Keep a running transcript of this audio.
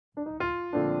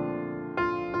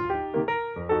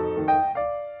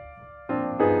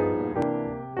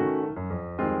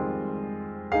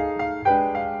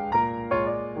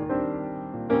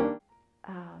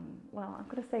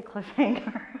say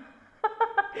cliffhanger.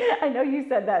 I know you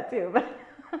said that too, but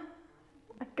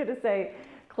I'm gonna say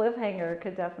cliffhanger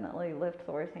could definitely lift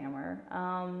Thor's hammer.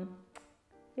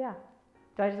 Yeah.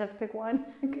 Do I just have to pick one?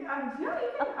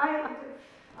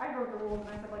 I wrote the rules and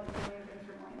I said like a million things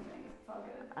for a million things. It's all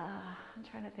good. I'm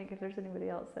trying to think if there's anybody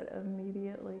else that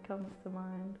immediately comes to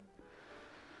mind.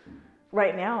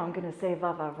 Right now, I'm going to say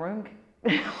Vava Room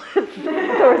with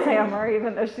Thor's hammer,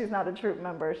 even though she's not a troupe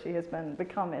member. She has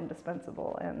become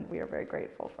indispensable, and we are very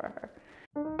grateful for her.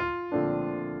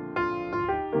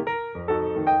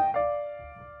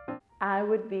 I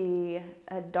would be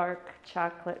a dark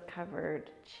chocolate covered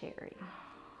cherry.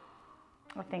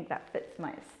 I think that fits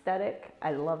my aesthetic.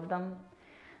 I love them.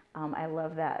 I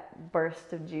love that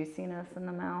burst of juiciness in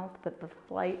the mouth, but the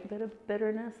slight bit of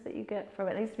bitterness that you get from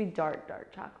it. It needs to be dark,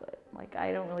 dark chocolate. Like,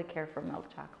 I don't really care for milk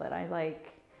chocolate. I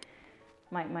like,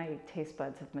 my taste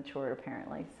buds have matured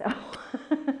apparently, so.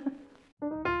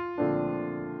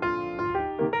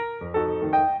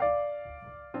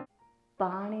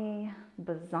 Bonnie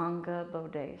Bazonga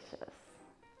Bodacious.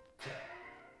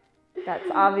 That's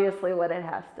obviously what it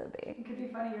has to be. It could be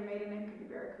funny, your maiden name could be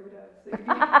Barracuda. So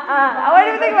I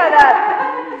didn't think about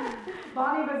that.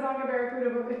 Bonnie Bazonga Barracuda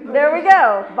Bodacious. There we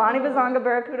go. Bonnie Bazonga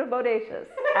Barracuda Bodacious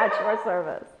at your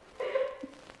service.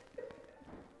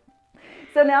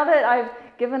 So now that I've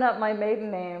given up my maiden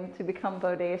name to become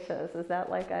Bodacious, is that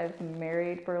like I've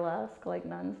married burlesque like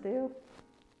nuns do?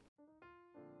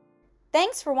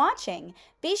 Thanks for watching.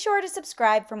 Be sure to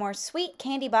subscribe for more sweet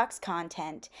Candybox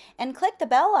content and click the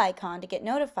bell icon to get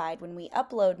notified when we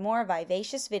upload more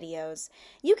vivacious videos.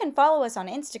 You can follow us on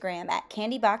Instagram at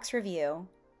Candybox Revue.